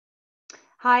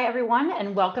Hi, everyone,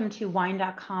 and welcome to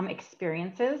Wine.com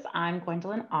Experiences. I'm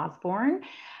Gwendolyn Osborne.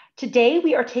 Today,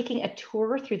 we are taking a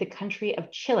tour through the country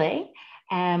of Chile,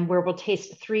 where we'll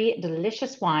taste 3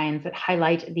 delicious wines that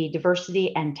highlight the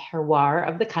diversity and terroir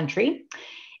of the country.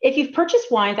 If you've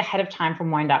purchased wines ahead of time from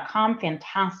Wine.com,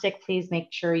 fantastic. Please make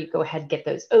sure you go ahead and get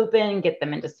those open, get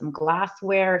them into some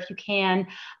glassware if you can.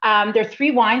 There are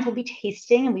 3 wines we'll be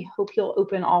tasting, and we hope you'll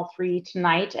open all 3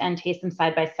 tonight and taste them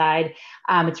side by side.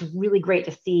 It's really great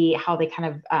to see how they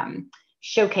kind of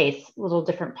showcase little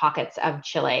different pockets of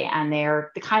Chile, and they're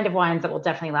the kind of wines that will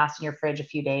definitely last in your fridge a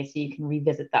few days so you can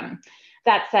revisit them.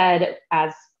 That said,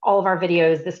 as all of our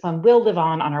videos, this one will live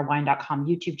on our Wine.com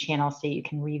YouTube channel so you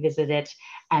can revisit it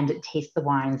and taste the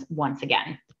wines once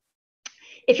again.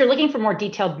 If you're looking for more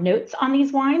detailed notes on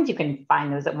these wines, you can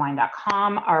find those at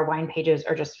Wine.com. Our wine pages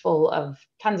are just full of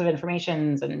tons of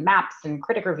information and maps and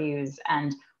critic reviews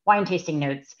and wine tasting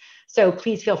notes. So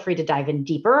please feel free to dive in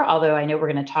deeper, although I know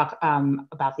we're going to talk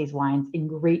about these wines in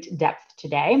great depth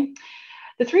today.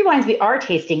 The 3 wines we are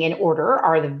tasting in order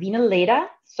are the Viña Leyda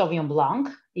Sauvignon Blanc,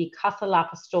 the Casa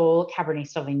Lapostolle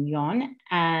Cabernet Sauvignon,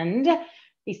 and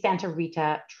the Santa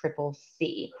Rita Triple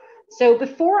C. So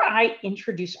before I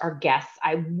introduce our guests,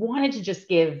 I wanted to just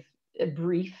give a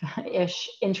brief-ish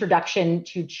introduction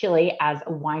to Chile as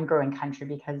a wine-growing country,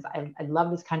 because I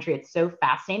love this country. It's so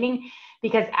fascinating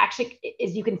because actually,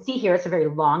 as you can see here, it's a very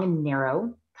long and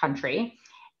narrow country.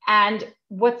 And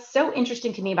what's so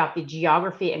interesting to me about the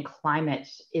geography and climate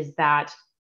is that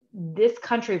this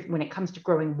country, when it comes to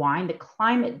growing wine, the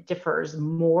climate differs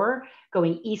more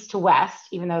going east to west,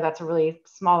 even though that's a really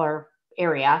smaller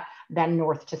area, than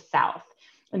north to south.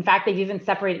 In fact, they've even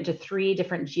separated into 3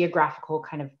 different geographical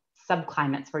kind of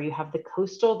subclimates, where you have the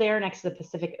coastal there next to the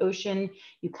Pacific Ocean,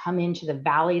 you come into the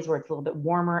valleys where it's a little bit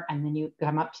warmer, and then you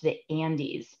come up to the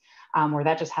Andes, where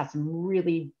that just has some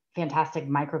really fantastic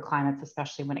microclimates,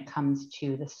 especially when it comes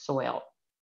to the soil.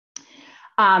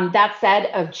 That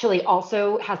said, Chile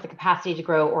also has the capacity to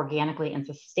grow organically and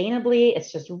sustainably.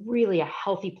 It's just really a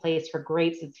healthy place for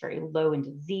grapes. It's very low in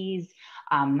disease,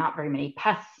 not very many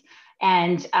pests.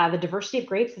 And the diversity of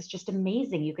grapes is just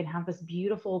amazing. You can have this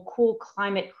beautiful, cool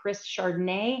climate, crisp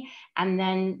Chardonnay, and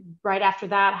then right after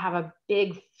that, have a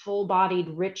big, full-bodied,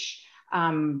 rich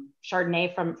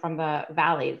Chardonnay from the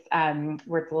valleys,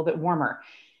 where it's a little bit warmer.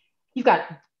 You've got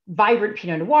vibrant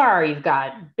Pinot Noir, you've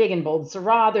got big and bold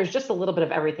Syrah. There's just a little bit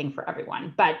of everything for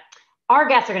everyone. But our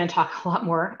guests are going to talk a lot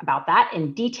more about that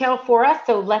in detail for us.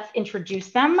 So let's introduce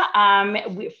them.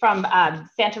 From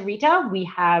Santa Rita, we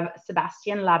have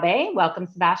Sebastian Labe. Welcome,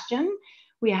 Sebastian.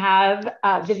 We have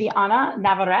Viviana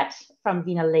Navarrete from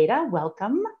Viña Leyda.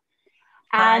 Welcome.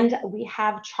 Hi. And we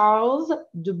have Charles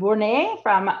Dubournet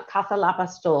from Casa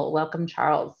Lapostolle. Welcome,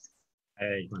 Charles.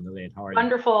 Hey, Gwendolyn, how are you?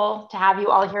 Wonderful to have you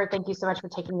all here. Thank you so much for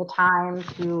taking the time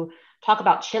to talk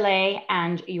about Chile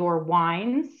and your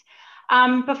wines.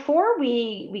 Before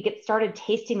we get started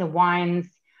tasting the wines,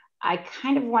 I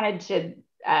kind of wanted to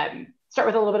start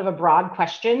with a little bit of a broad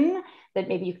question that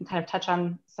maybe you can kind of touch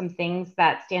on some things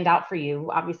that stand out for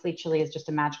you. Obviously, Chile is just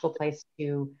a magical place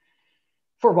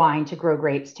for wine, to grow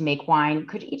grapes, to make wine.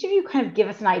 Could each of you kind of give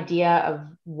us an idea of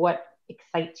what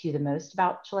excites you the most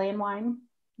about Chilean wine?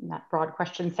 In that broad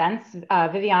question sense.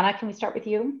 Viviana, can we start with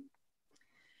you?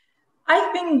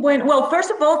 I think well, first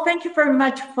of all, thank you very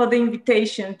much for the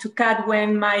invitation to Kat,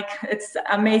 Mike. It's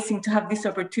amazing to have this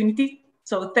opportunity.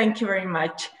 So thank you very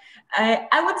much.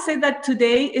 I would say that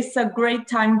today is a great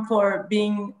time for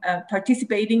being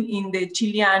participating in the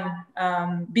Chilean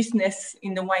business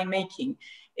in the winemaking.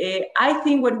 I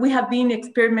think what we have been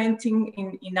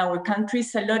experimenting in our country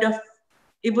is a lot of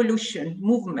evolution,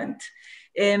 movement.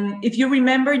 If you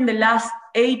remember, in the last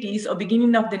 80s or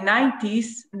beginning of the 90s,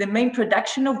 the main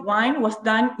production of wine was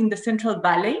done in the Central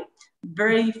Valley,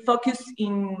 very focused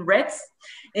in reds.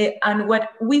 And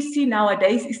what we see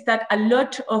nowadays is that a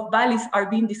lot of valleys are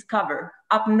being discovered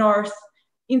up north,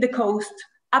 in the coast,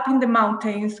 up in the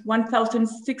mountains,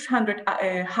 1,600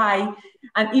 high,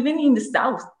 and even in the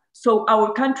south. So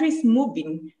our country is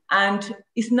moving, and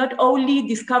it's not only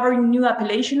discovering new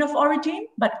appellation of origin,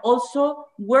 but also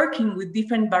working with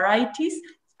different varieties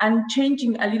and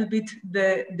changing a little bit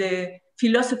the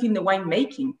philosophy in the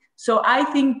winemaking. So I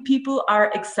think people are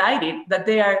excited that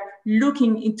they are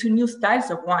looking into new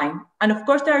styles of wine. And of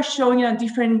course, they are showing a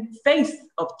different face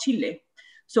of Chile.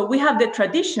 So we have the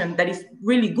tradition that is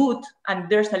really good, and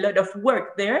there's a lot of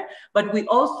work there, but we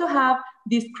also have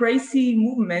this crazy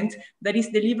movement that is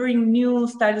delivering new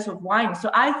styles of wine. So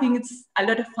I think it's a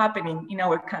lot of happening in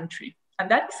our country,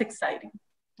 and that's exciting.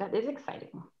 That is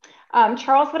exciting.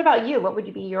 Charles, what about you? What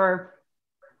would be your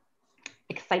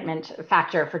excitement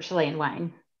factor for Chilean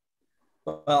wine?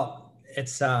 Well,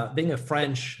 it's being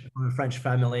from a French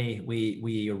family.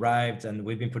 We arrived and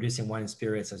we've been producing wine and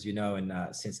spirits, as you know,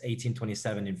 since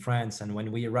 1827 in France. And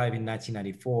when we arrived in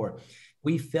 1994,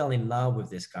 we fell in love with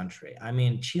this country. I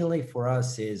mean, Chile for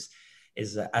us is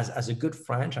as a good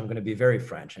French. I'm going to be very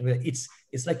French. I mean,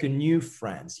 it's like a new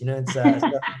France. You know,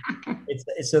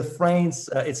 it's a France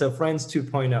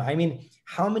 2.0. I mean,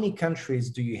 how many countries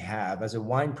do you have as a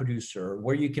wine producer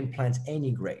where you can plant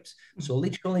any grapes? So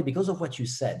literally, because of what you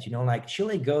said, you know, like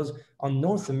Chile goes on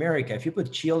North America. If you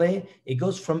put Chile, it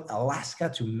goes from Alaska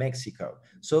to Mexico.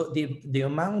 So the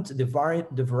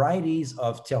varieties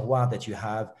of terroir that you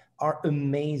have are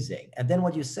amazing. And then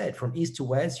what you said, from east to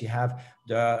west, you have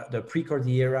the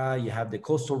pre-Cordillera, you have the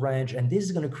coastal range, and this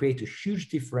is going to create a huge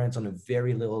difference on a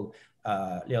very little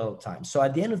time. So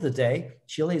at the end of the day,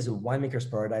 Chile is a winemaker's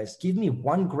paradise. Give me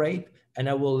one grape and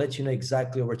I will let you know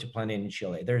exactly where to plant it in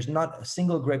Chile. There's not a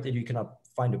single grape that you cannot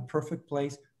find a perfect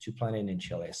place to plant it in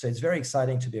Chile. So it's very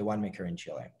exciting to be a winemaker in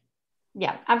Chile.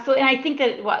 Yeah, absolutely. And I think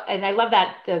that, and I love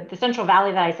that the Central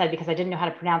Valley that I said, because I didn't know how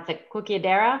to pronounce it,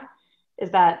 Cordillera,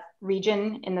 is that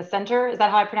region in the center? Is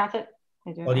that how I pronounce it?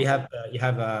 Well, you have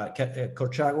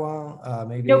Colchagua,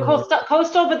 maybe. No,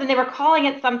 coastal, but then they were calling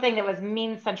it something that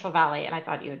means Central Valley, and I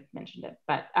thought you had mentioned it,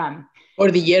 but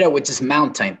Cordillera, which is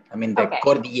mountain. I mean, the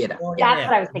Cordillera. That's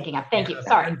what I was thinking of. Thank you.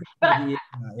 Sorry, but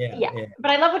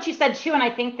but I love what you said too, and I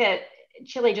think that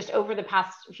Chile just over the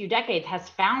past few decades has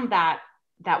found that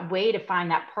way to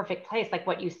find that perfect place. Like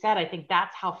what you said, I think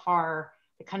that's how far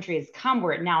the country has come,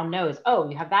 where it now knows, oh,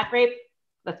 you have that grape,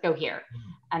 let's go here,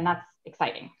 and that's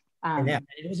exciting. And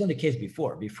it wasn't the case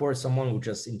before. Before, someone would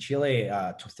just in Chile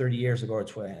 30 years ago,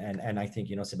 and I think,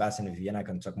 you know, Sebastian and Viviana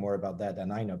can talk more about that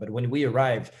than I know. But when we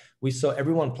arrived, we saw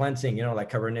everyone planting, you know, like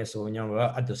Cabernet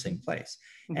Sauvignon at the same place.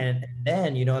 Mm-hmm. And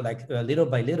then, you know, like little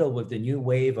by little, with the new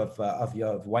wave of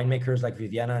winemakers like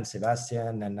Viviana and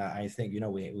Sebastian, and I think, you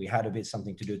know, we had a bit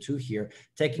something to do too here,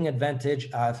 taking advantage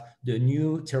of the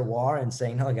new terroir and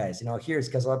saying, no, guys, you know, here's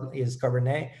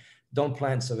Cabernet. Don't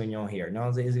plant Sauvignon here. No,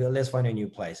 let's find a new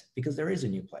place, because there is a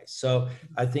new place. So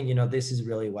I think, you know, this is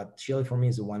really what Chile for me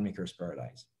is, a winemaker's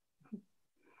paradise.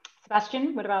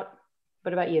 Sebastian, what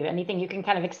about you? Anything you can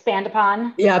kind of expand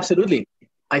upon? Yeah, absolutely.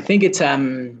 I think it's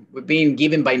we're being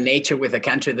given by nature with a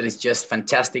country that is just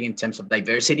fantastic in terms of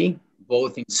diversity,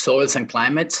 both in soils and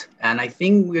climates. And I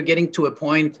think we're getting to a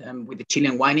point with the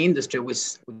Chilean wine industry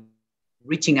with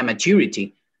reaching a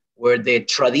maturity, where the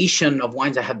tradition of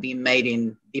wines that have been made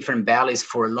in different valleys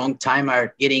for a long time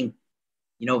are getting,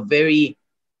 you know, very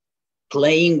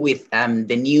playing with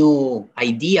the new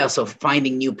ideas of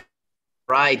finding new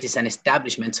varieties and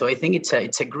establishments. So I think it's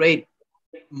a great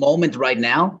moment right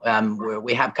now, where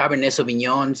we have Cabernet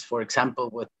Sauvignons, for example,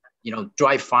 with, you know,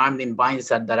 dry farmed in vines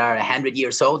that are 100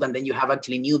 years old, and then you have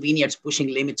actually new vineyards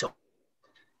pushing limits.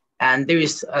 And there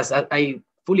is, as I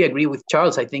fully agree with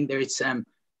Charles, I think there is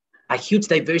a huge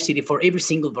diversity for every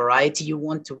single variety you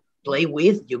want to play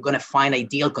with. You're going to find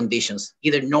ideal conditions,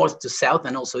 either north to south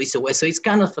and also east to west. So it's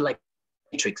kind of like a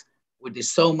matrix where there's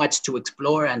so much to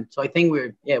explore. And so I think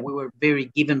we were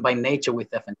very given by nature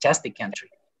with a fantastic country.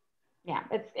 Yeah,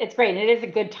 it's great. It is a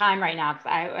good time right now, because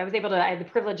I had the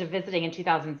privilege of visiting in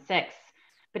 2006.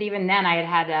 But even then I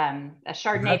had a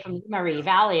Chardonnay from Marie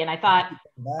Valley, and I thought,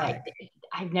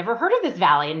 I've never heard of this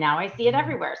valley, and now I see it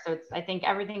everywhere. So I think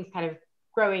everything's kind of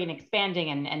growing and expanding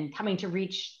and coming to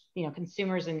reach, you know,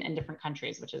 consumers in different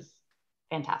countries, which is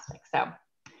fantastic. So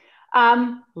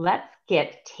let's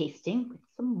get tasting with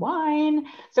some wine.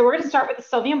 So we're going to start with the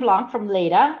Sauvignon Blanc from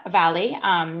Leyda Valley,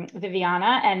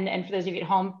 Viviana, and for those of you at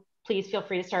home, please feel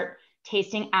free to start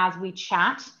tasting as we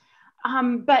chat.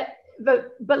 But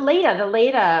Leyda, the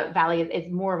Leyda Valley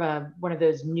is more of one of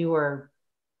those newer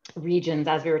regions,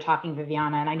 as we were talking,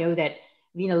 Viviana, and I know that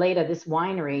Viña Leyda, this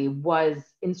winery, was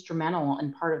instrumental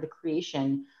in part of the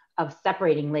creation of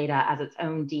separating Leyda as its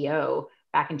own DO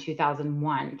back in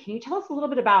 2001. Can you tell us a little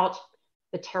bit about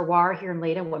the terroir here in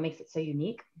Leyda, what makes it so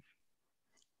unique?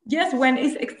 Yes, Gwen,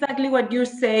 it's exactly what you're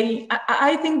saying.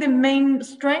 I think the main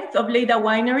strength of Leyda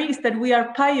Winery is that we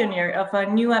are pioneer of a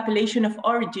new appellation of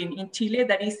origin in Chile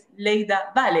that is Leyda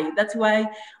Valley. That's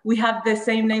why we have the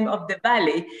same name of the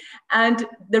valley. And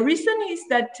the reason is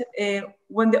that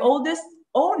when the oldest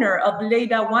owner of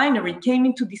Leyda Winery came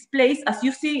into this place, as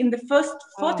you see in the first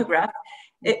photograph,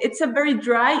 it's a very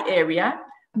dry area.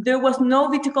 There was no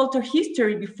viticulture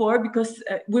history before, because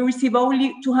we receive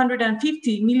only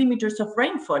 250 millimeters of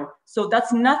rainfall. So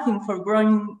that's nothing for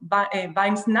growing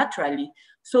vines naturally.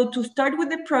 So to start with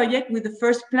the project, with the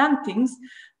first plantings,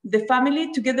 the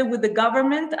family, together with the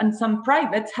government and some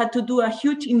privates, had to do a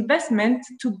huge investment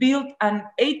to build an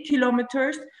 8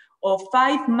 kilometers or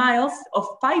 5 miles of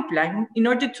pipeline in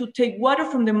order to take water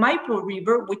from the Maipo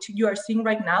River, which you are seeing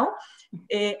right now,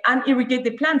 and irrigate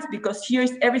the plants, because here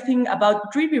is everything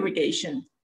about drip irrigation.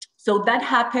 So that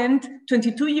happened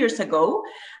 22 years ago.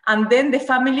 And then the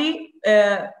family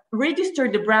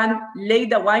registered the brand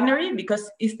Leyda Winery because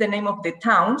it's the name of the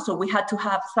town. So we had to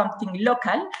have something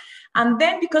local. And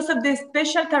then because of the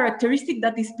special characteristic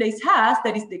that this place has,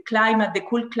 that is the climate, the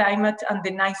cool climate and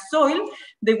the nice soil,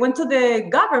 they went to the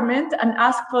government and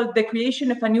asked for the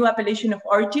creation of a new appellation of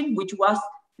origin, which was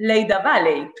Leyda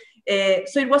Valley.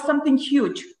 So it was something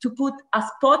huge to put a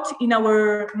spot in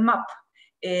our map.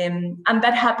 And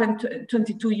that happened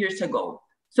 22 years ago.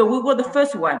 So we were the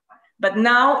first one. But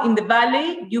now in the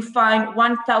valley, you find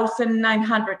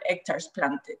 1,900 hectares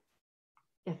planted.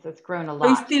 Yes, it's grown a lot.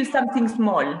 So it's still something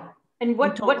small. And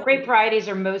what grape varieties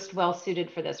are most well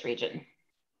suited for this region?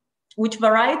 Which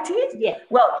varieties? Yeah.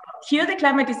 Well, here the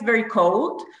climate is very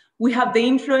cold. We have the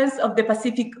influence of the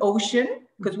Pacific Ocean,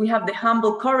 because we have the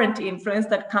Humboldt Current influence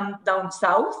that comes down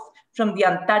south from the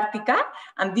Antarctica.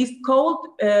 And this cold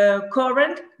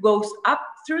current goes up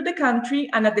through the country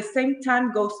and at the same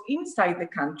time goes inside the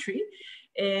country.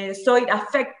 So it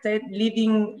affected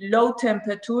living low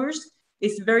temperatures.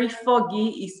 It's very foggy,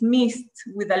 it's mist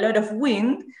with a lot of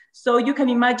wind. So you can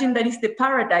imagine that it's the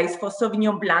paradise for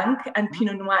Sauvignon Blanc and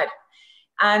Pinot Noir.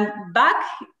 And back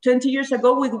 20 years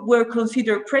ago, we were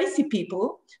considered crazy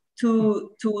people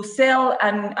to sell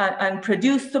and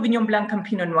produce Sauvignon Blanc and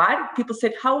Pinot Noir. People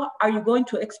said, how are you going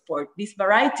to export these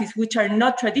varieties, which are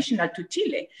not traditional to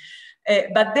Chile?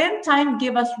 But then time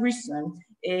gave us reason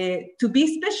to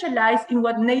be specialized in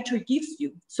what nature gives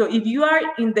you. So if you are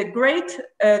in the great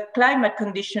climate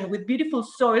condition with beautiful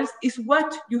soils, is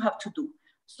what you have to do.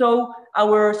 So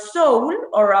our soul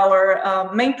or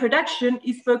our main production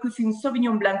is focusing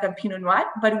Sauvignon Blanc and Pinot Noir,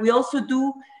 but we also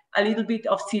do a little bit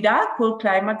of Syrah, cool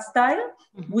climate style.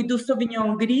 Mm-hmm. We do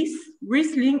Sauvignon Gris,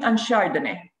 Riesling, and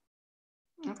Chardonnay.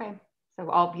 Okay, so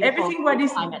all beautiful. Everything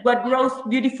what grows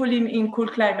beautifully in cool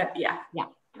climate, yeah. Yeah,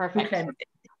 perfect.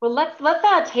 Well,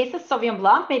 let's taste the Sauvignon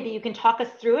Blanc. Maybe you can talk us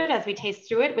through it as we taste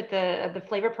through it with the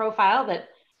flavor profile that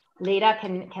Leyda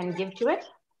can give to it.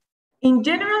 In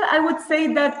general, I would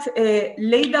say that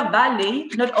Leyda Valley,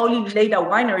 not only Leyda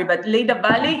Winery, but Leyda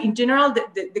Valley, in general,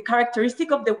 the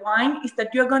characteristic of the wine is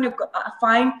that you're going to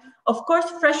find, of course,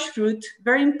 fresh fruit,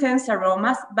 very intense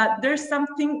aromas, but there's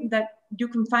something that you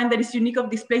can find that is unique of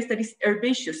this place, that is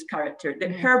herbaceous character, the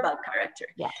herbal character.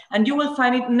 Yeah. And you will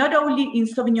find it not only in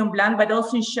Sauvignon Blanc, but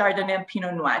also in Chardonnay and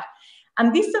Pinot Noir.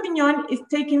 And this Sauvignon is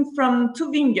taken from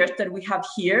 2 vineyards that we have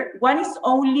here. One is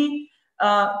only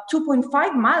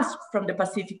 2.5 miles from the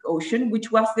Pacific Ocean,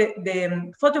 which was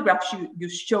the photograph you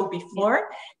showed before.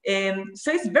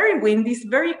 So it's very windy, it's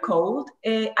very cold.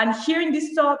 And here in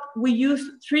this shop, we use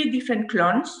 3 different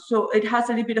clones. So it has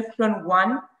a little bit of clone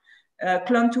 1,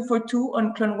 clone 242,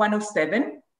 and clone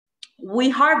 107. We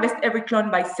harvest every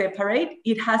clone by separate.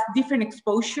 It has different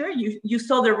exposure. You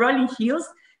saw the rolling hills.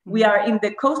 We are in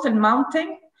the coastal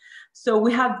mountain. So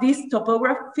we have this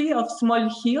topography of small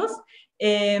hills.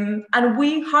 And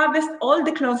we harvest all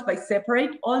the clones by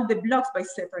separate, all the blocks by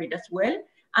separate as well.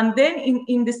 And then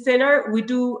in the cellar, we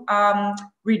do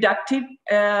reductive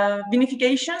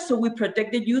vinification. So we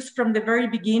protect the juice from the very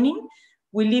beginning.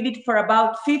 We leave it for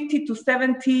about 50 to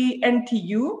 70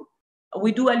 NTU.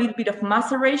 We do a little bit of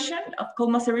maceration, of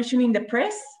cold maceration in the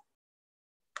press.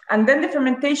 And then the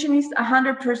fermentation is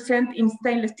 100% in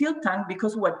stainless steel tank,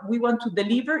 because what we want to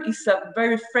deliver is a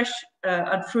very fresh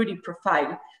and fruity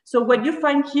profile. So what you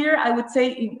find here, I would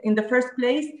say in the first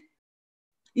place,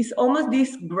 is almost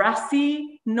these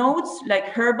grassy notes, like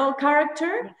herbal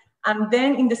character. And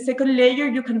then in the second layer,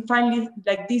 you can find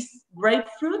like this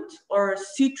grapefruit or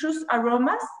citrus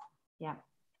aromas. Yeah.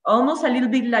 Almost a little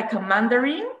bit like a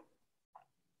mandarin.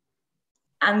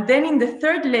 And then in the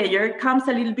third layer comes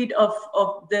a little bit of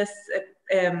this,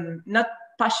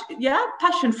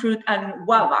 passion fruit and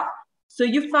guava. So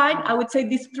you find, I would say,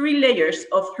 these 3 layers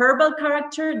of herbal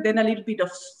character, then a little bit of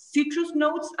citrus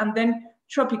notes, and then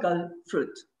tropical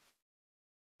fruit.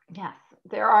 Yes,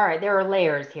 there are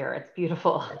layers here. It's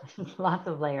beautiful. Lots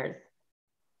of layers.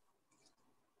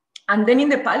 And then in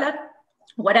the palate,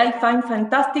 what I find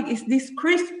fantastic is this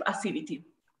crisp acidity.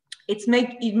 It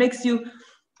makes you,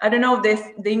 I don't know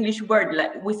the English word,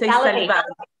 like we say salivate.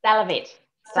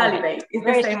 Salivate. It's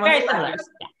the same as Spanish.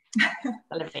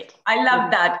 Salivate. I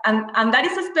love that. And that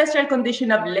is a special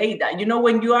condition of Leyda. You know,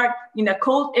 when you are in a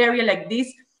cold area like this,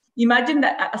 imagine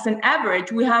that as an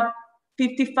average, we have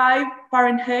 55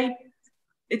 Fahrenheit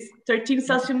It's 13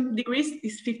 Celsius degrees,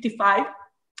 is 55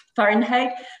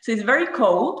 Fahrenheit. So it's very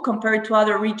cold compared to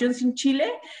other regions in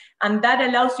Chile. And that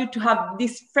allows you to have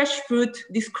this fresh fruit,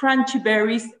 these crunchy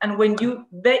berries. And when you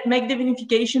make the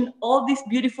vinification, all this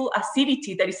beautiful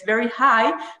acidity that is very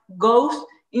high goes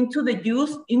into the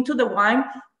juice, into the wine,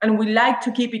 and we like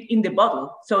to keep it in the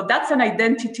bottle. So that's an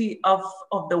identity of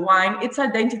the wine. It's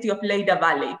identity of Leyda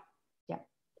Valley. Yeah.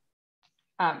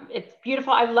 It's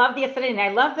beautiful. I love the acidity, and I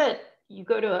love that you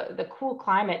go to the cool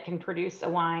climate can produce a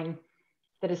wine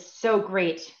that is so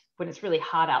great when it's really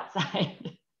hot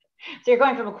outside. So you're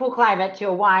going from a cool climate to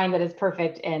a wine that is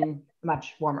perfect in a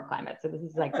much warmer climate. So this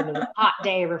is like the hot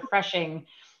day, refreshing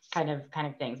kind of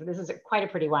thing. So this is quite a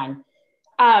pretty wine.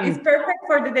 It's perfect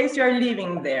for the days you're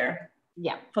living there.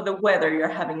 Yeah. For the weather you're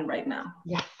having right now.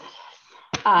 Yes.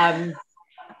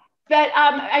 But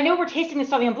I know we're tasting the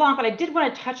Sauvignon Blanc, but I did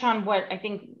want to touch on what I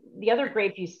think the other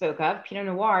grape you spoke of, Pinot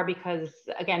Noir, because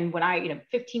again, when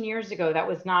 15 years ago, that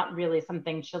was not really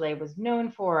something Chile was known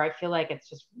for. I feel like it's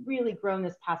just really grown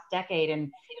this past decade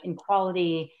in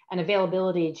quality and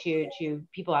availability to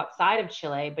people outside of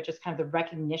Chile, but just kind of the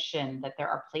recognition that there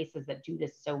are places that do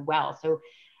this so well. So,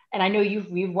 and I know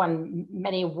you've won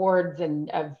many awards and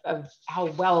of how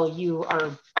well you are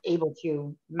able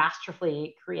to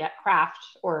masterfully craft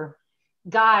or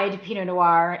guide Pinot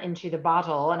Noir into the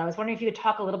bottle. And I was wondering if you could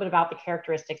talk a little bit about the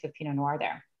characteristics of Pinot Noir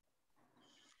there.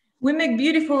 We make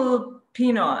beautiful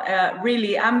Pinot,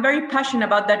 really. I'm very passionate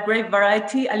about that grape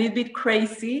variety, a little bit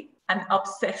crazy and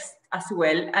obsessed as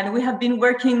well. And we have been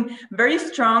working very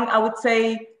strong, I would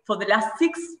say, for the last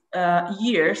 6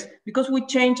 years, because we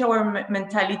changed our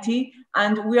mentality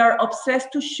and we are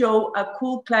obsessed to show a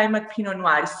cool climate Pinot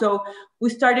Noir. So we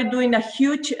started doing a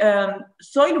huge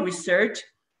soil research,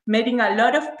 making a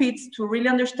lot of pits to really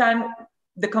understand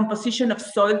the composition of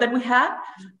soil that we have.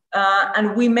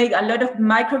 And we make a lot of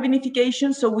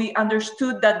micro-vinification. So we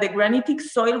understood that the granitic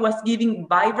soil was giving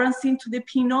vibrancy into the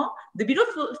Pinot. The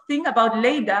beautiful thing about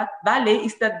Leyda Valley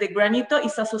is that the granito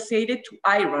is associated to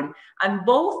iron, and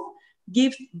both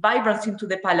give vibrancy into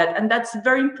the palate. And that's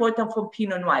very important for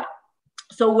Pinot Noir.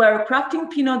 So we're crafting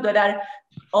Pinot that are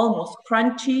almost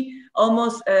crunchy,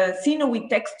 almost sinewy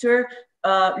texture,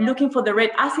 looking for the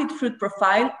red acid fruit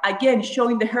profile, again,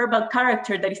 showing the herbal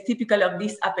character that is typical of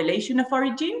this appellation of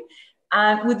origin.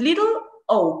 And with little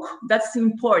oak, that's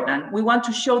important. We want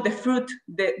to show the fruit,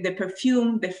 the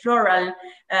perfume, the floral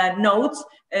notes.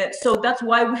 So that's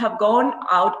why we have gone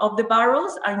out of the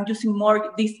barrels and using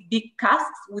more these big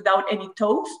casks without any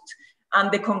toast,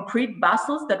 and the concrete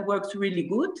vessels that works really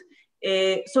good.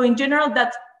 So in general,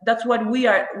 that's what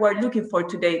we're looking for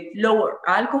today. Lower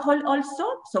alcohol also.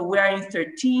 So we are in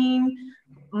 13,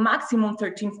 maximum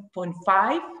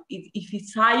 13.5. If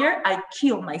it's higher, I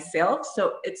kill myself.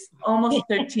 So it's almost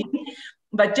 13.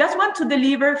 But just want to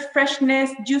deliver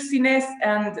freshness, juiciness,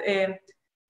 and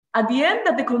at the end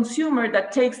that the consumer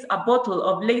that takes a bottle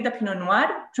of Leyda Pinot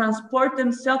Noir transport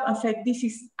themselves and say, this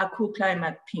is a cool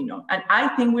climate Pinot. And I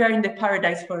think we are in the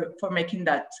paradise for making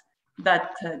that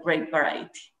great variety.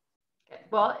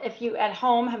 Well, if you at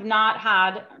home have not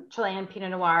had Chilean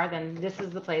Pinot Noir, then this is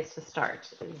the place to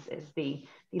start, is the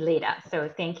Leyda. So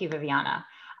thank you, Viviana.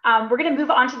 We're going to move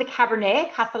on to the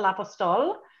Cabernet, Casa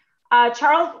Lapostolle.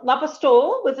 Charles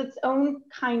Lapostolle was its own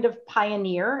kind of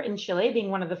pioneer in Chile, being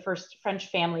one of the first French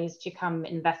families to come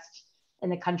invest in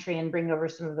the country and bring over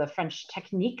some of the French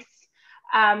techniques.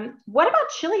 What about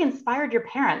Chile inspired your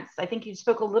parents? I think you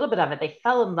spoke a little bit of it. They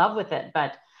fell in love with it,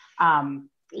 but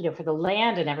for the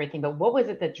land and everything. But what was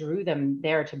it that drew them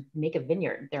there to make a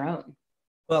vineyard their own?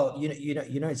 Well,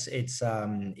 it's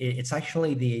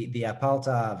actually the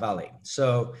Apalta Valley.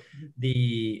 So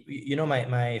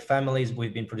my families,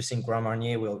 we've been producing Grand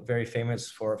Marnier. We're very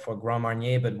famous for Grand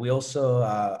Marnier, but we also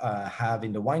have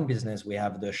in the wine business, we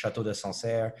have the Chateau de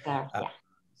Sancerre.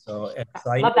 So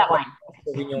I love that wine.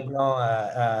 Sauvignon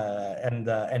Blanc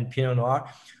and Pinot Noir.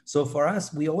 So for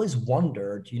us, we always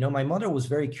wondered, my mother was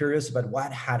very curious about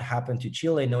what had happened to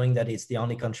Chile, knowing that it's the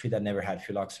only country that never had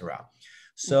phylloxera.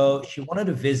 So she wanted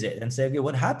to visit and say, okay,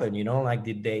 what happened?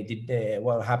 Did they,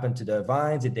 what happened to the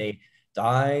vines? Did they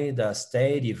die,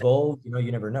 stayed, evolved?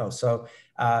 You never know. So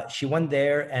she went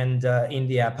there, and in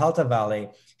the Apalta Valley,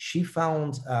 she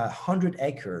found 100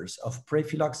 acres of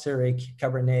pre-phylloxeric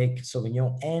Cabernet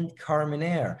Sauvignon and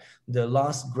Carmenere, the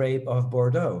lost grape of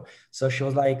Bordeaux. So she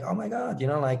was like, oh my God,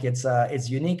 it's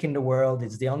unique in the world.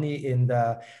 It's the only in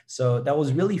the, so that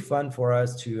was really fun for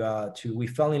us we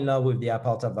fell in love with the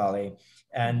Apalta Valley.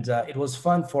 And it was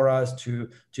fun for us to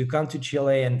come to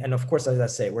Chile. And of course, as I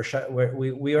say,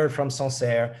 we are from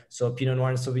Sancerre, so Pinot Noir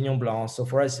and Sauvignon Blanc. So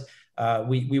for us,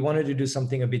 we wanted to do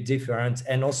something a bit different.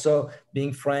 And also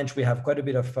being French, we have quite a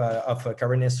bit of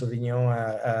Cabernet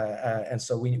Sauvignon. And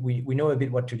so we know a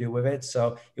bit what to do with it.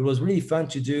 So it was really fun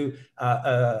to do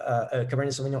a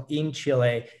Cabernet Sauvignon in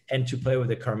Chile and to play with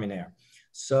the Carmenere.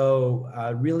 So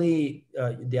really,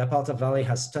 the Apalta Valley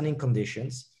has stunning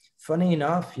conditions. Funny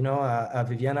enough,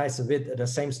 Viviana, is a bit the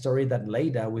same story that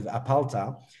Leyda with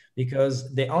Apalta,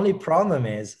 because the only problem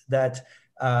is that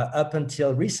up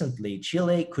until recently,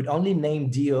 Chile could only name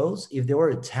DOs if there were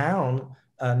a town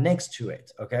next to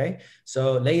it, okay?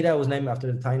 So Leyda was named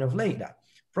after the town of Leyda.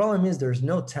 Problem is there's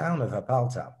no town of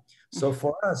Apalta. So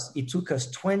for us, it took us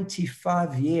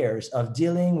 25 years of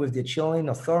dealing with the Chilean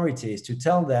authorities to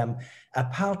tell them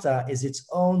Apalta is its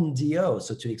own DO.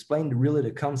 So to explain really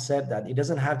the concept that it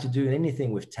doesn't have to do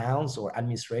anything with towns or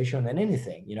administration and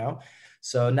anything,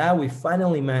 So now we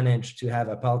finally managed to have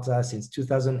Apalta since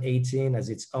 2018 as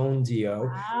its own DO.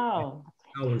 Wow.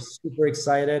 Now we're super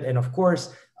excited. And of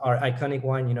course, our iconic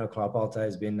wine, Apalta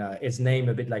has been, its name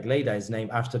a bit like Leyda is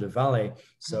named after the valley.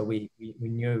 So we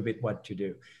knew a bit what to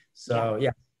do. So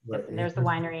yeah. There's the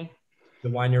winery. The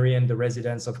winery and the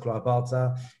residents of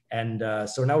Apalta. And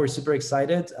so now we're super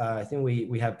excited. I think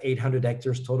we have 800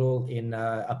 hectares total in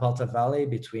Apalta Valley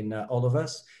between all of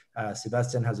us.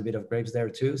 Sebastian has a bit of grapes there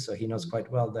too, so he knows quite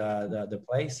well the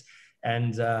place.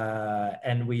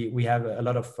 And we have a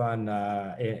lot of fun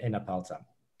in Apalta.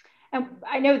 And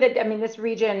I know that, this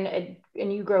region,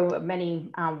 and you grow many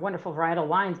wonderful varietal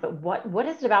wines, but what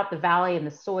is it about the valley and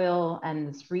the soil and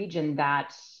this region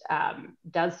that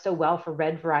does so well for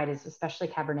red varieties, especially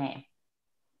Cabernet?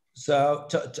 So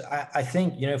I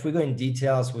think, if we go in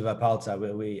details with Apalta,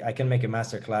 I can make a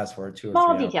masterclass for 2 or 3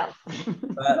 Small hours. details.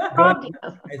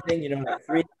 I think,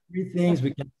 three things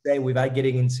we can say without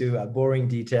getting into boring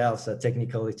details,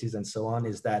 technicalities and so on,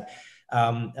 is that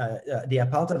the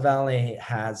Apalta Valley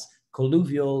has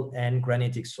colluvial and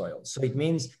granitic soil. So it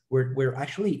means we're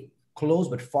actually close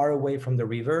but far away from the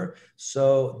river.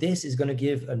 So this is going to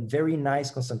give a very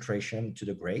nice concentration to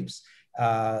the grapes.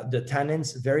 The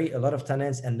tannins, a lot of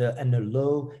tannins, and the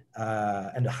low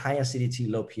and the high acidity,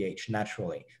 low pH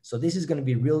naturally. So this is going to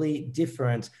be really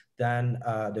different than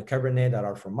the Cabernet that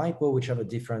are from Maipo, which have a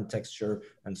different texture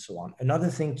and so on. Another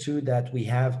thing too that we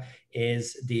have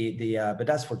is but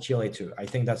that's for Chile too. I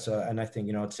think that's and I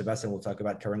think Sebastian will talk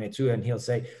about Cabernet too, and he'll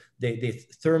say the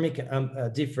thermic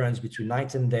difference between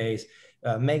night and days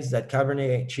makes that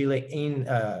Cabernet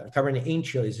in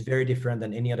Chile is very different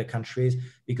than any other countries,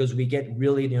 because we get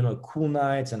really cool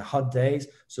nights and hot days,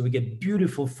 so we get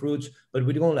beautiful fruits, but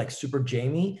we don't like super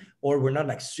jammy, or we're not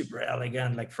like super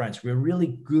elegant like France. We're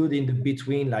really good in the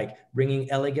between, like bringing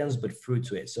elegance but fruit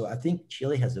to it. So I think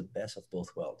Chile has the best of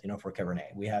both worlds. For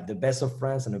Cabernet, we have the best of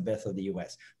France and the best of the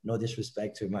US. No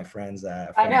disrespect to my friends.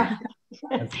 I know.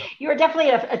 You're definitely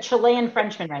a Chilean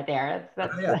Frenchman right there.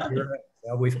 You're right.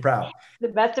 We're proud. The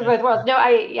best of both worlds. No,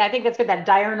 I think that's good. That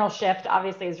diurnal shift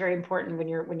obviously is very important when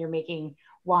you're making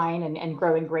wine and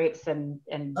growing grapes and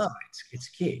it's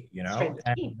key, So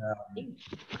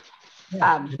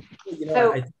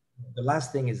the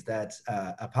last thing is that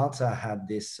Apalta had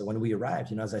this, when we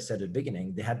arrived, as I said at the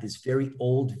beginning, they had these very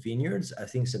old vineyards. I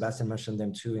think Sebastian mentioned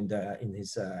them too in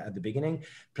his at the beginning,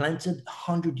 planted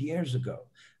 100 years ago.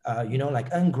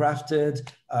 Like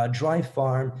ungrafted, dry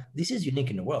farm. This is unique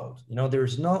in the world.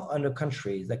 There's no other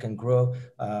country that can grow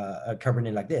a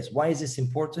Cabernet like this. Why is this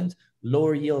important?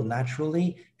 Lower yield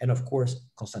naturally, and of course,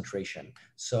 concentration.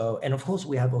 So, and of course,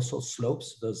 we have also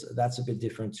slopes. That's a bit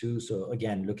different too. So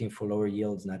again, looking for lower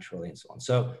yields naturally and so on.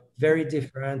 So very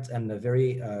different, and a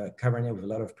very Cabernet with a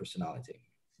lot of personality.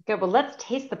 Good. Well, let's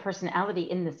taste the personality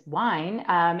in this wine.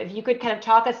 If you could kind of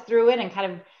talk us through it and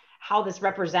kind of how this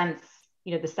represents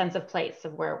the sense of place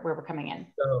of where we're coming in.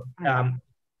 So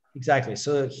exactly.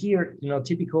 So here,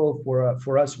 typical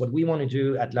for us, what we want to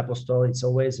do at Lapostolle, it's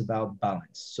always about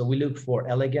balance. So we look for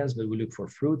elegance, but we look for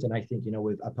fruit. And I think,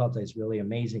 with Apalta is really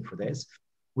amazing for this.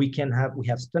 We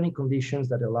have stunning conditions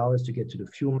that allow us to get to the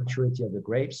full maturity of the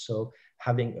grapes. So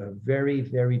having a very,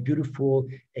 very beautiful,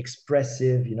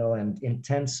 expressive, and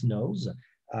intense nose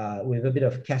with a bit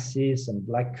of cassis and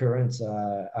black currant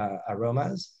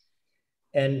aromas.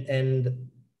 And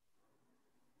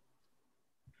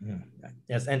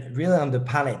yes, and really on the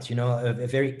palate, a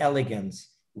very elegant,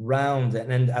 round,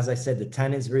 and as I said, the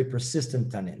tannins, very persistent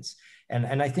tannins.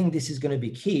 And I think this is going to be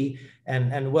key.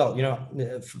 And well,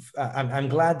 I'm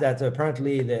glad that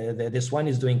apparently this wine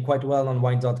is doing quite well on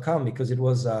Wine.com, because it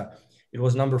was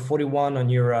number 41 on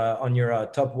your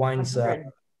top wines, top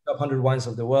 100 wines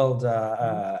of the world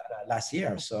last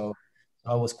year. So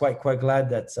I was quite glad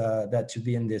that to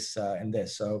be in this.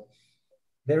 So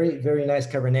Very, very nice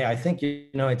Cabernet. I think,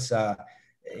 it's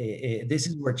this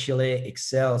is where Chile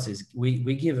excels. Is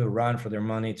we give a run for their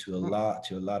money to a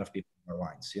lot of people in our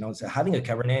wines. So having a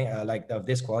Cabernet like of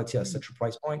this quality at such a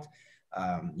price point,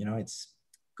 it's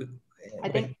good. I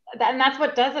think and that's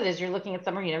what does it. Is you're looking at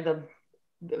somewhere,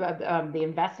 the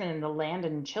investment in the land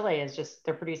in Chile is just,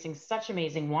 they're producing such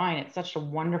amazing wine. It's such a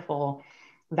wonderful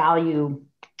value,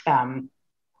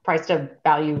 price to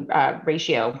value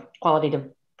ratio, quality to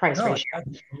price ratio.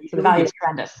 So the value is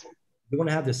tremendous. You want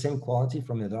to have the same quality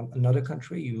from another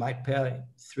country, you might pay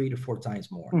 3 to 4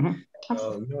 times more.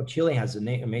 So, Chile has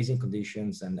amazing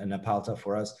conditions, and Apalta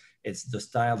for us, it's the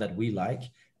style that we like,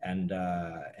 and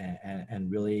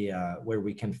really where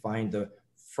we can find the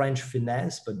French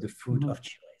finesse, but the fruit of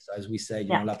Chile. So as we say,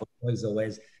 Lapostolle is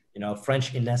always,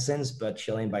 French in essence, but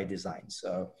Chilean by design.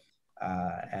 So,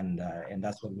 and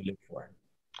that's what we look for.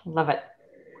 Love it.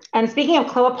 And speaking of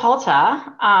Cloapalta,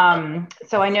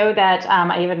 so I know that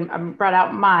I even brought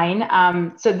out mine.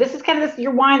 So this is kind of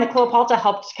your wine. The Cloapalta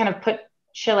helped kind of put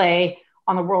Chile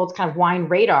on the world's kind of wine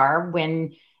radar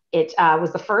when it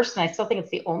was the first, and I still think it's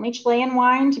the only Chilean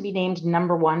wine to be named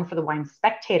 #1 for the Wine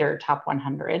Spectator Top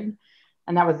 100.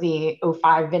 And that was the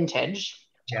 05 vintage.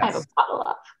 Yes. I have a bottle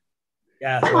of.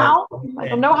 Yeah. Wow. I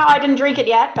don't know how I didn't drink it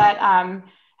yet, but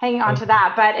hanging on to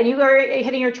that. And you are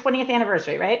hitting your 20th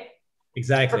anniversary, right?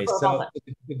 Exactly. So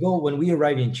the goal when we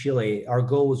arrived in Chile, our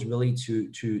goal was really to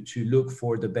look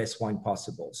for the best wine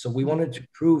possible. So we wanted to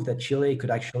prove that Chile could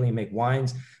actually make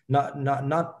wines, not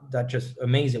that just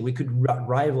amazing. We could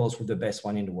rivals with the best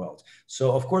wine in the world.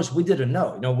 So of course we didn't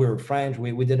know. We were French.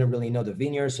 We didn't really know the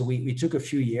vineyards. So we took a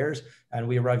few years, and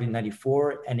we arrived in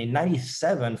 '94. And in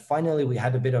 '97, finally we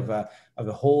had a bit of a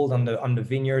hold on the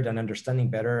vineyard and understanding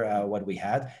better what we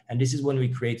had. And this is when we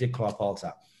created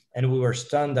Cloapalta. And we were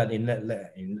stunned that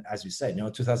in as you said,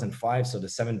 2005, so the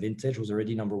 7th vintage was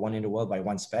already #1 in the world by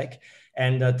One Spec.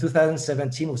 And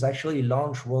 2017 was actually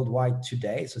launched worldwide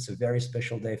today. So it's a very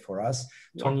special day for us.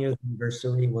 20th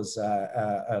anniversary was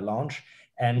a launch.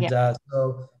 And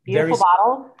so beautiful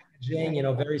bottle.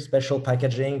 Packaging, very special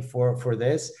packaging for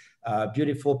this.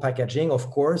 Beautiful packaging,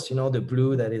 of course, the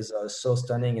blue that is so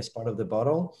stunning is part of the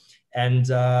bottle. And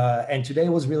today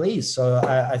was released, so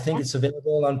I think it's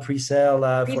available on pre-sale.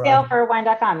 For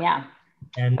Wine.com, yeah.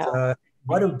 And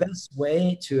what a best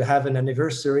way to have an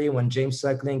anniversary when James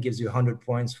Suckling gives you 100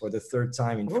 points for the 3rd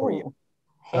time in 4 years.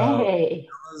 Hey.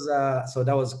 So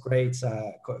that was great.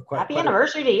 Happy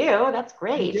anniversary to you. That's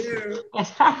great.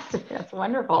 Fantastic. That's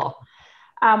wonderful.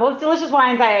 Well, it's delicious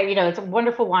wines. It's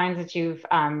wonderful wines that you've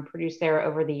produced there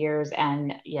over the years.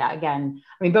 And again,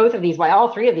 both of these, all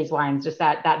 3 of these wines, just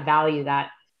that value,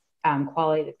 that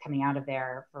quality that's coming out of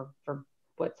there for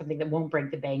what's something that won't break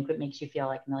the bank, but makes you feel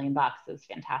like $1 million is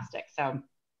fantastic. So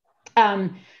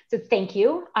thank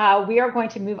you. We are going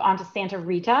to move on to Santa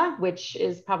Rita, which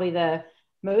is probably the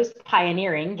most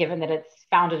pioneering, given that it's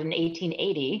founded in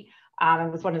 1880.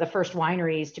 It was one of the first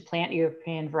wineries to plant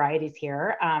European varieties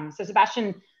here. So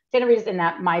Sebastian, Santa Rita is in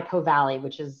that Maipo Valley,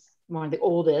 which is one of the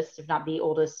oldest, if not the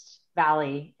oldest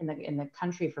valley in the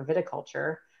country for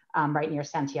viticulture, right near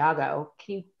Santiago.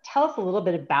 Can you tell us a little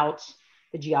bit about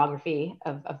the geography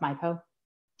of Maipo?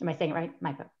 Am I saying it right?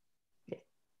 Maipo.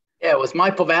 Yeah, it was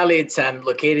Maipo Valley. It's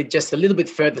located just a little bit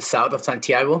further south of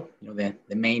Santiago, the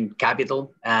main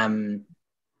capital. And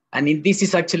this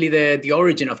is actually the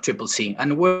origin of Triple C.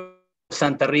 And where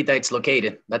Santa Rita it's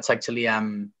located. That's actually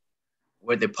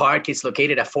where the park is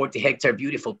located, a 40-hectare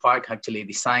beautiful park, actually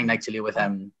designed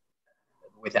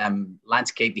with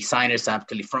landscape designers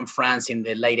actually from France in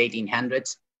the late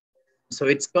 1800s. So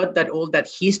it's got all that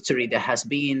history that has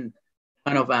been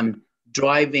kind of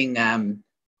driving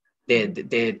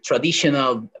the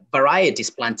traditional varieties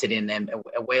planted in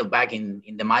a while back in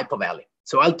the Maipo Valley.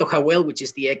 So Alto Jahuel, which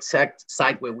is the exact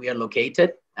site where we are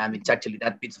located, it's actually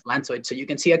that bit of land. So you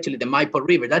can see actually the Maipo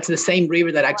River. That's the same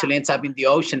river that actually ends up in the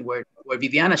ocean where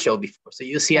Viviana showed before. So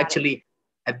you see actually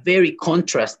a very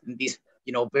contrast in this,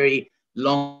 very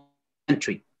long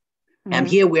country. And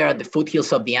here we are at the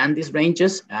foothills of the Andes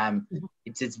ranges.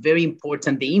 It's very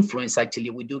important, the influence actually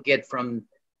we do get from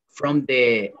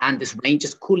the Andes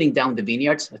ranges cooling down the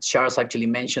vineyards. As Charles actually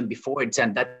mentioned before,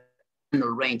 that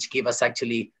range give us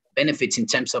actually benefits in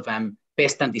terms of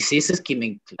pest and diseases,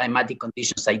 keeping climatic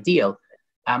conditions ideal.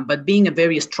 But being a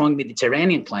very strong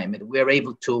Mediterranean climate, we are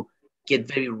able to get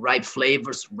very ripe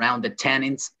flavors, rounded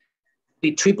tannins.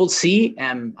 The Triple C,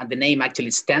 and the name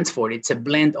actually stands for, it's a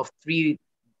blend of 3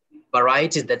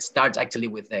 varieties that starts actually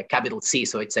with a capital C.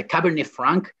 So it's a Cabernet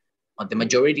Franc on the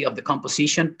majority of the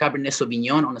composition, Cabernet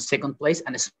Sauvignon on the 2nd place,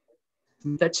 and a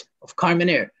touch of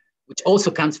Carmenere, which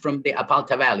also comes from the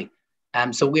Apalta Valley.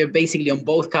 So we are basically on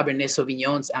both Cabernet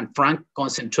Sauvignons and Franc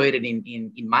concentrated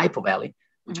in Maipo Valley,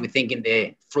 which we think in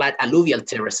the flat alluvial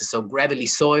terraces, so gravelly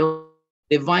soil.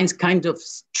 The vines kind of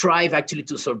strive actually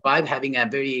to survive, having a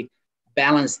very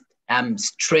balanced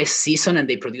stress season, and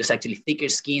they produce actually thicker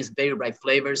skins, very bright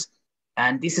flavors.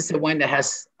 And this is a wine that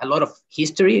has a lot of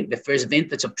history, the first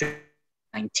vintage of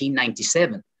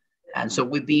 1997. And so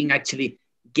we've been actually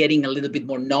getting a little bit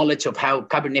more knowledge of how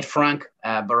Cabernet Franc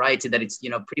variety that it's,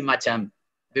 pretty much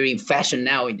very in fashion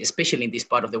now, especially in this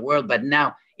part of the world, but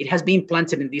now it has been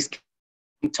planted in this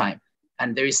time.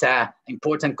 And there is a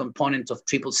important component of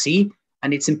Triple C,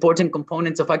 and it's important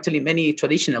components of actually many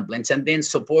traditional blends, and then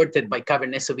supported by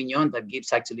Cabernet Sauvignon that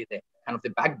gives actually the kind of the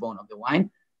backbone of the wine.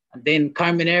 And then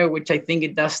Carmenere, which I think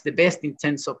it does the best in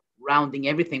terms of rounding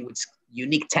everything with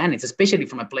unique tannins, especially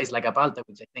from a place like Apalta,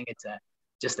 which I think it's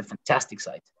just a fantastic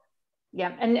site.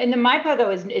 Yeah, and the Maipo though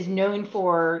is known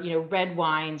for red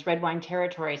wines, red wine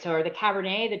territory. So are the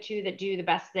Cabernet the two that do the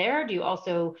best there? Do you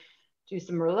also do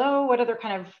some Merlot? What other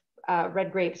kind of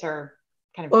red grapes are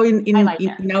kind of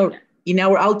in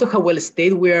our Alto Jahuel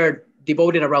estate, we are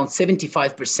devoted around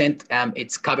 75%.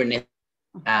 It's Cabernet.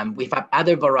 We have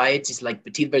other varieties like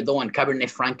Petit Verdot and Cabernet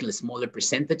Franc in smaller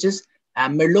percentages.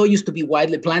 Merlot used to be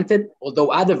widely planted,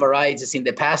 although other varieties in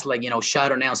the past, like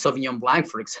Chardonnay and Sauvignon Blanc,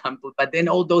 for example, but then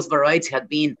all those varieties had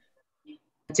been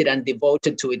planted and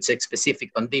devoted to its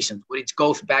specific conditions, which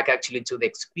goes back actually to the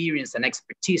experience and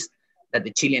expertise that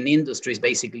the Chilean industries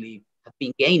basically have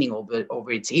been gaining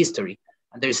over its history.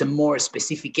 And there's a more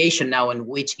specification now in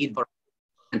which it was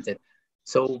planted.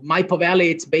 So Maipo Valley,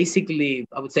 it's basically,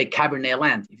 I would say, Cabernet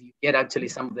land. If you get actually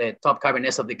some of the top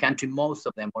Cabernets of the country, most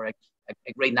of them, or a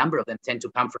great number of them, tend to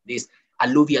come from these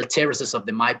alluvial terraces of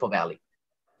the Maipo Valley.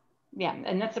 Yeah,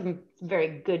 and that's some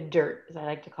very good dirt, as I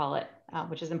like to call it,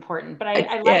 which is important. But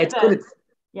it's good.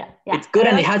 It's good,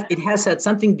 and it has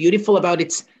something beautiful about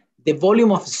the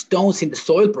volume of stones in the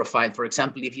soil profile. For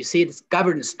example, if you see it's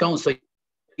covered in stones, so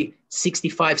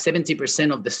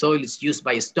 65-70% of the soil is used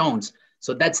by stones.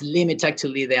 So that's limits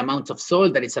actually the amount of soil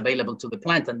that is available to the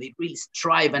plant, and they really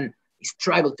strive to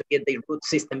get their root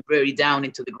system very down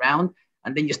into the ground,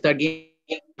 and then you start getting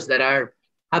that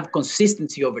have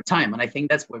consistency over time, and I think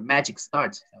that's where magic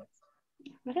starts.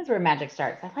 That is where magic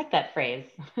starts. I like that phrase.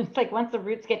 It's like once the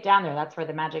roots get down there, that's where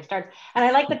the magic starts. And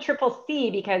I like the Triple C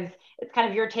because it's kind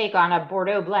of your take on a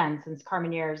Bordeaux blend, since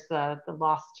Carmenere is the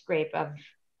lost grape of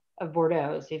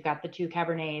Bordeaux. So you've got the two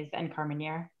Cabernets and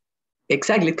Carmenere.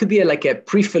 Exactly, it could be like a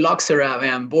pre-phylloxera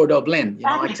Bordeaux blend.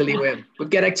 Actually, we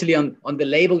get actually on the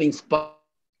labeling spot,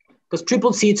 because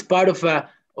Triple C is part of a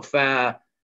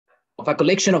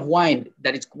collection of wine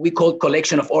that we call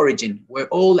collection of origin, where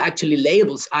all actually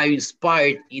labels are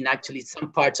inspired in actually some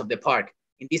parts of the park.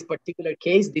 In this particular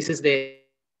case, this is the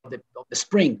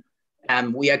spring,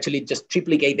 and we actually just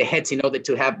triplicate the heads in order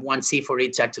to have one C for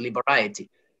each actually variety.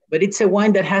 But it's a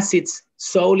wine that has its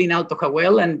soul in Alto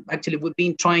Jahuel, and actually we've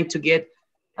been trying to get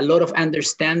a lot of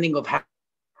understanding of how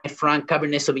Franc,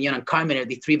 Cabernet Sauvignon, and Carmenere,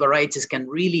 the three varieties, can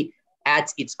really add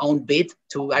its own bit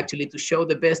to show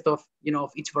the best of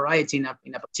of each variety in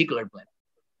a particular blend.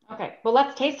 Okay, well,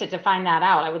 let's taste it to find that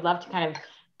out. I would love to kind of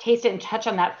taste it and touch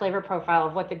on that flavor profile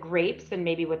of what the grapes and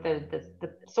maybe what the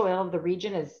soil of the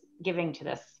region is giving to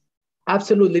this.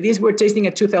 Absolutely. We're tasting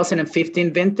a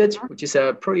 2015 vintage, which is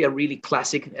probably a really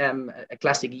classic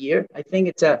year. I think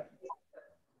it's a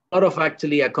lot of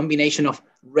actually a combination of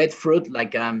red fruit,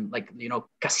 like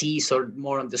cassis, or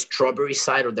more on the strawberry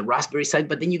side or the raspberry side.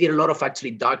 But then you get a lot of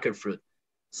actually darker fruit.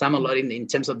 Some a lot in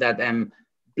terms of that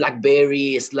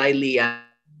blackberry, slightly.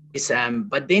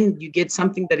 But then you get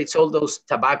something that it's all those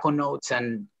tobacco notes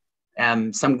and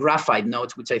some graphite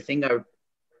notes, which I think are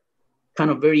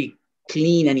kind of very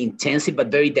clean and intensive, but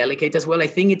very delicate as well. I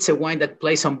think it's a wine that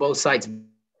plays on both sides,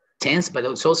 intense, but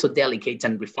it's also delicate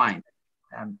and refined.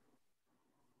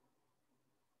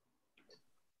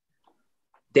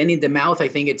 Then in the mouth, I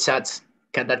think it's got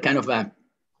that kind of a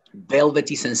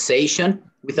velvety sensation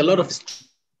with a lot of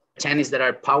tannins that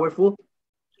are powerful,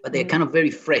 but they're kind of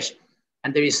very fresh.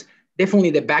 And there is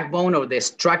definitely the backbone or the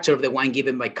structure of the wine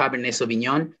given by Cabernet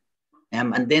Sauvignon.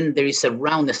 And then there is a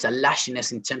roundness, a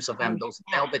lashiness in terms of those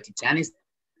velvety tannins.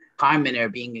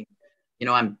 Carmenere being, in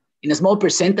a small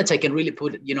percentage, I can really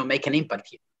make an impact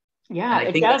here. Yeah,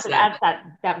 it does. It adds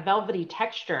that velvety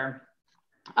texture.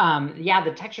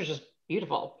 The texture is just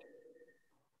beautiful.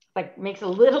 Like makes it a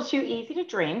little too easy to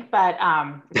drink, but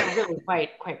it's really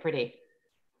quite pretty.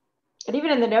 And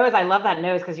even in the nose, I love that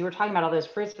nose because you were talking about all those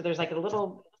fruits, but there's like a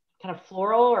little kind of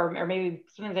floral, or maybe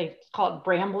sometimes they call it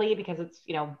brambly because it's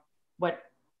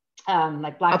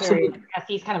like blackberry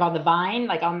cassis kind of on the vine,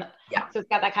 so it's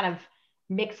got that kind of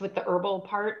mix with the herbal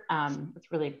part.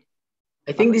 It's really.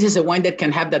 I think this is a wine that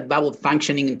can have that bubble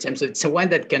functioning in terms of, it's a wine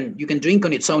that you can drink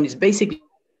on its own. It's basically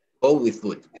all with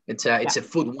food. It's a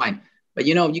food wine. But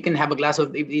you can have a glass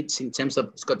of it's in terms of,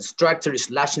 it's got structure, it's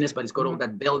lushness, but it's got all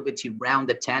that velvety round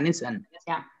the tannins and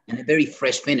a very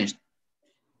fresh finish.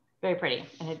 Very pretty,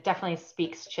 and it definitely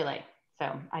speaks Chile.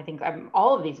 So I think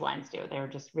all of these wines do. They're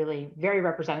just really very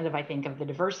representative, I think, of the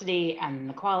diversity and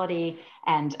the quality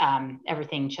and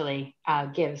everything Chile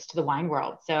gives to the wine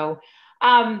world. So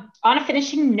on a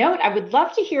finishing note, I would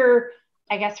love to hear,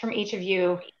 I guess, from each of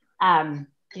you,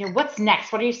 what's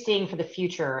next? What are you seeing for the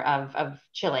future of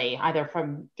Chile, either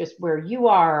from just where you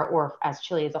are or as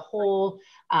Chile as a whole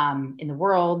in the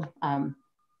world?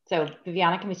 So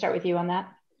Viviana, can we start with you on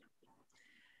that?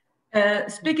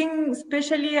 Speaking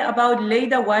especially about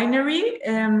Leyda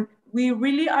Winery, we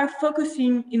really are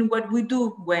focusing in what we do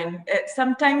when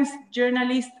sometimes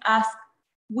journalists ask,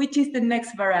 which is the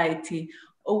next variety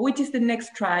or which is the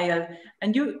next trial?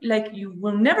 And you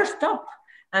will never stop.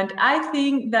 And I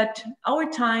think that our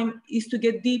time is to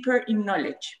get deeper in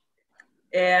knowledge.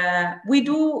 We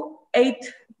do 8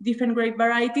 different grape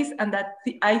varieties, and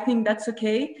I think that's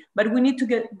okay, but we need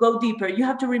to go deeper. You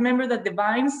have to remember that the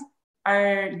vines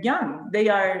are young.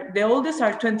 The oldest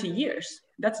are 20 years.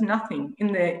 That's nothing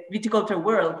in the viticulture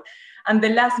world. And the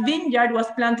last vineyard was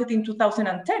planted in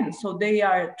 2010, so they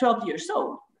are 12 years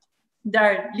old.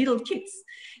 They're little kids.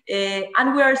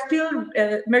 And we are still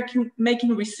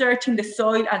making research in the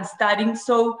soil and studying.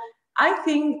 So I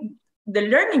think the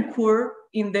learning curve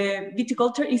in the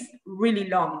viticulture is really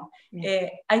long.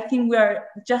 I think we are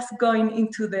just going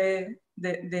into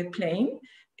the plane,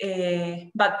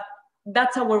 but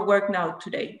that's our work now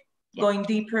today, going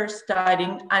deeper,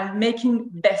 studying, and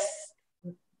making best.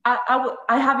 I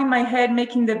have in my head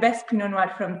making the best Pinot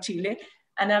Noir from Chile,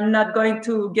 and I'm not going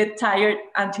to get tired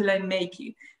until I make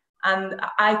it. And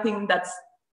I think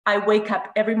I wake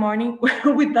up every morning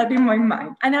with that in my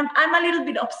mind. And I'm a little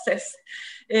bit obsessed.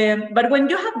 But when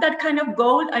you have that kind of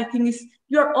goal, I think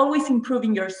you're always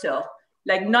improving yourself,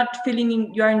 like not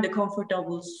feeling you're in the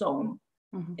comfortable zone.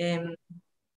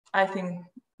 I think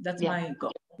that's my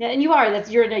goal. Yeah, and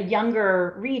you're in a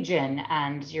younger region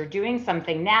and you're doing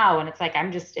something now. And it's like,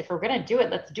 if we're going to do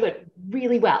it, let's do it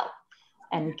really well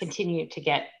and continue to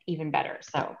get even better.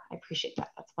 So I appreciate that.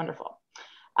 That's wonderful.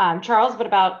 Charles, what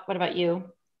about you?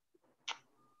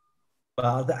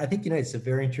 Well, I think, it's a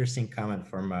very interesting comment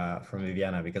from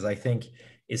Viviana, because I think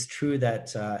it's true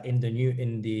that in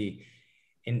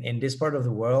this part of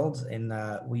the world,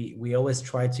 we always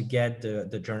try to get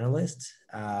the journalists,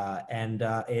 and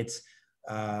it's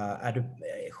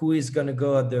who is going to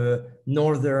go at the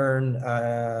northern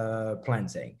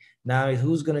planting. Now,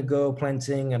 who's going to go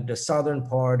planting at the southern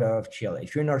part of Chile?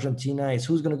 If you're in Argentina, it's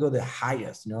who's going to go the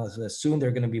highest. So soon they're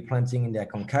going to be planting in the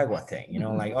Aconcagua thing.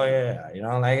 Like, oh yeah,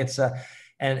 like it's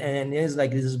and it's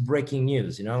like, this is breaking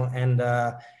news. And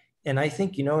I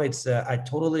think, I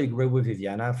totally agree with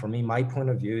Viviana. For me, my point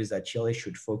of view is that Chile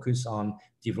should focus on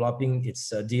developing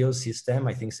its DO system.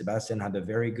 I think Sebastian had a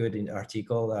very good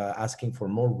article asking for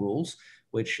more rules,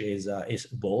 which is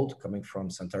bold, coming from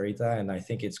Santa Rita. And I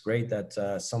think it's great that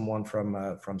someone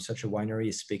from such a winery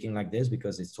is speaking like this,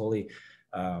 because it's totally,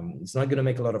 it's not going to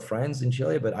make a lot of friends in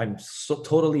Chile, but I'm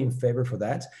totally in favor for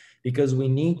that, because we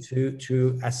need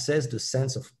to assess the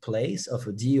sense of place of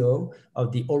a DO,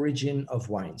 of the origin of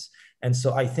wines. And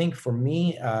so I think for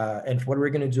me, and what we're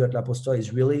going to do at Lapostolle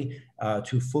is really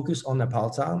to focus on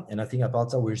Apalta. And I think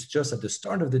Apalta, we're just at the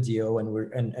start of the DO,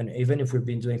 and even if we've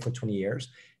been doing it for 20 years.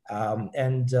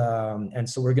 And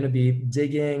so we're going to be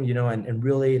digging, and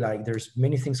really, like, there's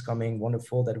many things coming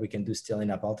wonderful that we can do still in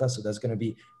Apalta. So that's going to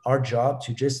be our job,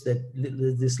 to just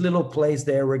this little place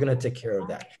there, we're going to take care of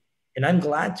that. And I'm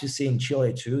glad to see in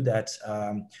Chile too that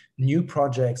new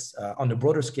projects on a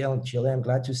broader scale in Chile. I'm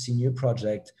glad to see new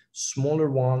projects, smaller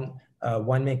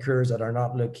winemakers that are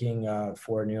not looking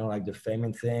for like the fame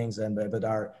and things, but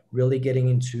are really getting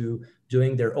into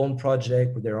doing their own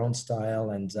project with their own style,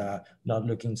 and not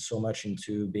looking so much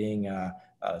into being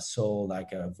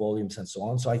volumes and so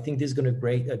on. So I think this is going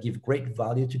to give great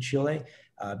value to Chile,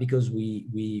 because we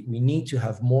need to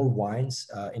have more wines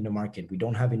in the market. We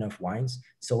don't have enough wines.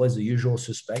 It's always the usual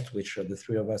suspect, which the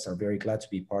three of us are very glad to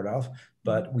be part of.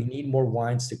 But we need more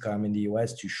wines to come in the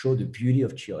US to show the beauty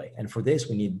of Chile. And for this,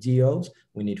 we need DOs,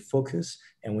 we need focus,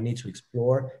 and we need to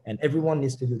explore, and everyone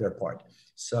needs to do their part.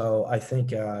 So I think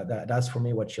that's for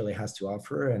me what Chile has to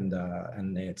offer, and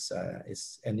it's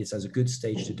as a good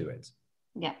stage to do it.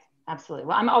 Yeah, absolutely.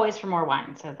 Well, I'm always for more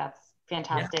wine, so that's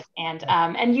fantastic.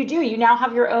 Yeah. And you now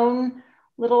have your own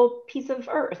little piece of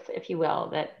earth, if you will,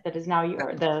 that is now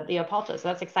the Opalto. So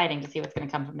that's exciting to see what's going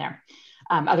to come from there,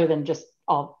 other than just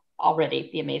already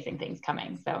the amazing things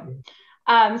coming. So,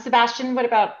 Sebastian, what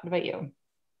about you?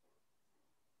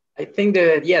 I think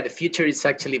the future is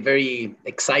actually very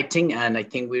exciting, and I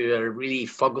think we are really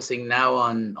focusing now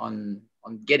on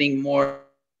getting more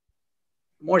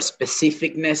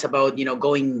specificness about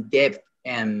going depth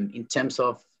in terms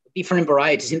of different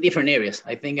varieties in different areas.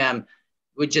 I think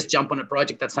we just jumped on a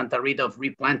project at Santa Rita of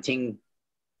replanting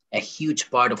a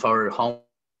huge part of our home,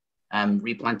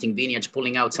 replanting vineyards,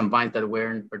 pulling out some vines that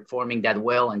weren't performing that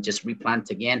well and just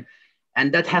replant again.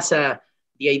 And that has the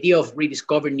idea of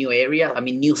rediscovering new area,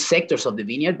 new sectors of the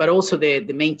vineyard, but also the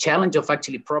main challenge of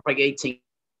actually propagating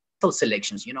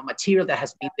selections, material that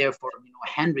has been there for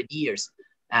 100 years,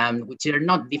 which are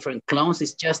not different clones.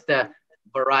 It's just a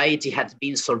variety has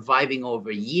been surviving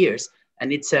over years,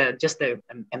 and it's just a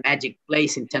magic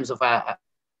place in terms of a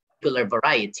particular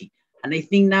variety. And I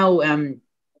think now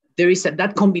there is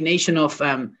that combination of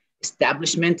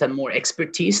establishment and more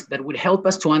expertise that would help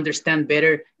us to understand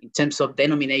better in terms of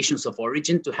denominations of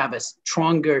origin, to have a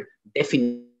stronger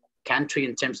definition country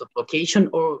in terms of location,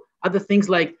 or other things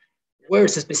like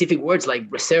words, specific words like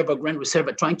Reserva, Grand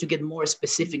Reserva, trying to get more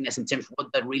specificness in terms of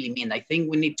what that really means. I think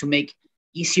we need to make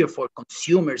easier for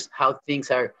consumers how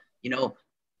things are,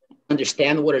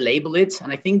 understand what a label is.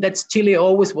 And I think that's Chile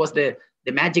always was the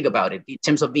magic about it, in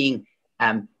terms of being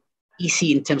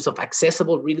easy, in terms of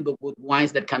accessible, really good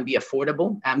wines that can be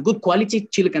affordable, good quality.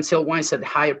 Chile can sell wines at a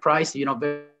higher price,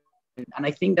 and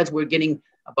I think that's we're getting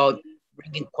about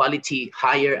bringing quality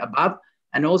higher above,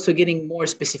 and also getting more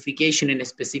specification in a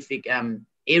specific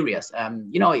areas,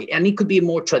 and it could be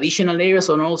more traditional areas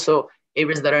and also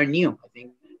areas that are new. I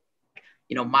think,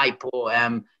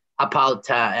 Maipo,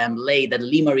 Apalta, Leyda,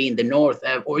 Limari in the north,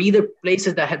 or either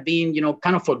places that have been,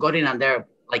 kind of forgotten, and they're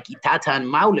like Itata and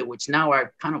Maule, which now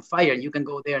are kind of fire. You can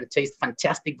go there and taste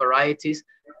fantastic varieties.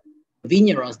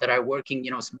 Vignerons that are working,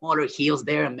 smaller hills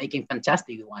there and making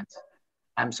fantastic wines.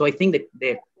 So I think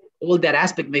that all that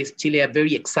aspect makes Chile a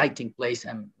very exciting place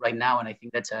right now, and I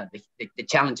think that's the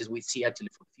challenges we see actually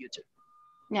for the future.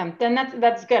 Yeah, then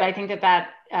that's good. I think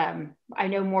that I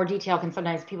know more detail can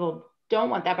sometimes people don't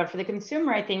want that, but for the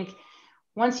consumer, I think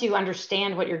once you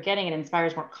understand what you're getting, it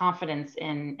inspires more confidence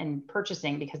in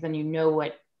purchasing, because then you know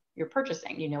what you're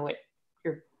purchasing, you know what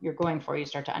you're going for, you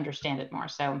start to understand it more.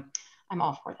 So I'm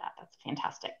all for that. That's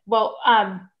fantastic. Well,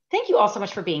 thank you all so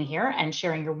much for being here and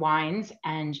sharing your wines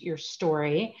and your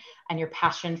story and your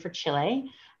passion for Chile.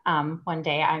 One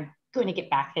day I'm going to get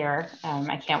back there.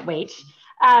 I can't wait.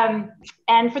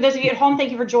 And for those of you at home,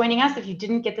 thank you for joining us. If you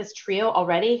didn't get this trio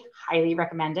already, highly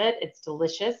recommend it. It's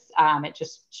delicious. It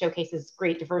just showcases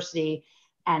great diversity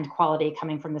and quality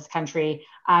coming from this country.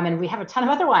 And we have a ton of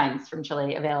other wines from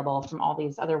Chile available from all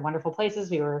these other wonderful places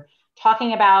we were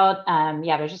talking about.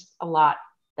 Yeah, there's just a lot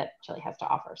that Chile has to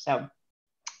offer. So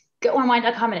go on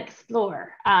wine.com and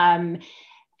explore.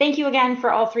 Thank you again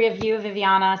for all three of you,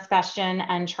 Viviana, Sebastian,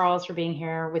 and Charles, for being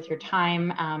here with your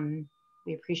time.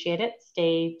 We appreciate it.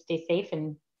 Stay safe,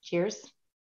 and cheers.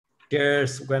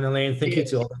 Cheers, Gwendolyn. Thank you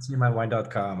to all the team at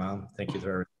Wine.com. Thank you to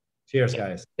everyone. Cheers,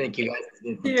 guys. Thank you,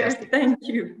 guys. Cheers. Thank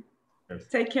you. Cheers.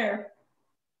 Take care.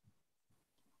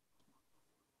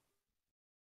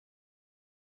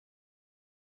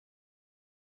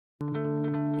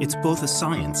 It's both a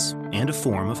science and a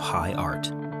form of high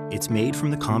art. It's made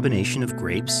from the combination of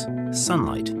grapes,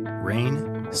 sunlight,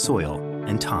 rain, soil,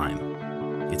 and time.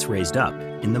 It's raised up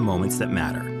in the moments that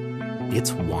matter.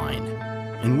 It's wine.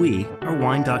 And we are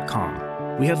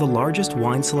Wine.com. We have the largest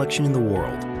wine selection in the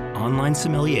world, online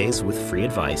sommeliers with free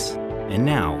advice, and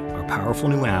now our powerful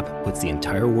new app puts the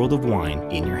entire world of wine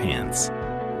in your hands.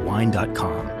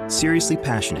 Wine.com. Seriously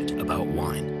passionate about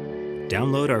wine.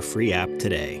 Download our free app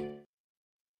today.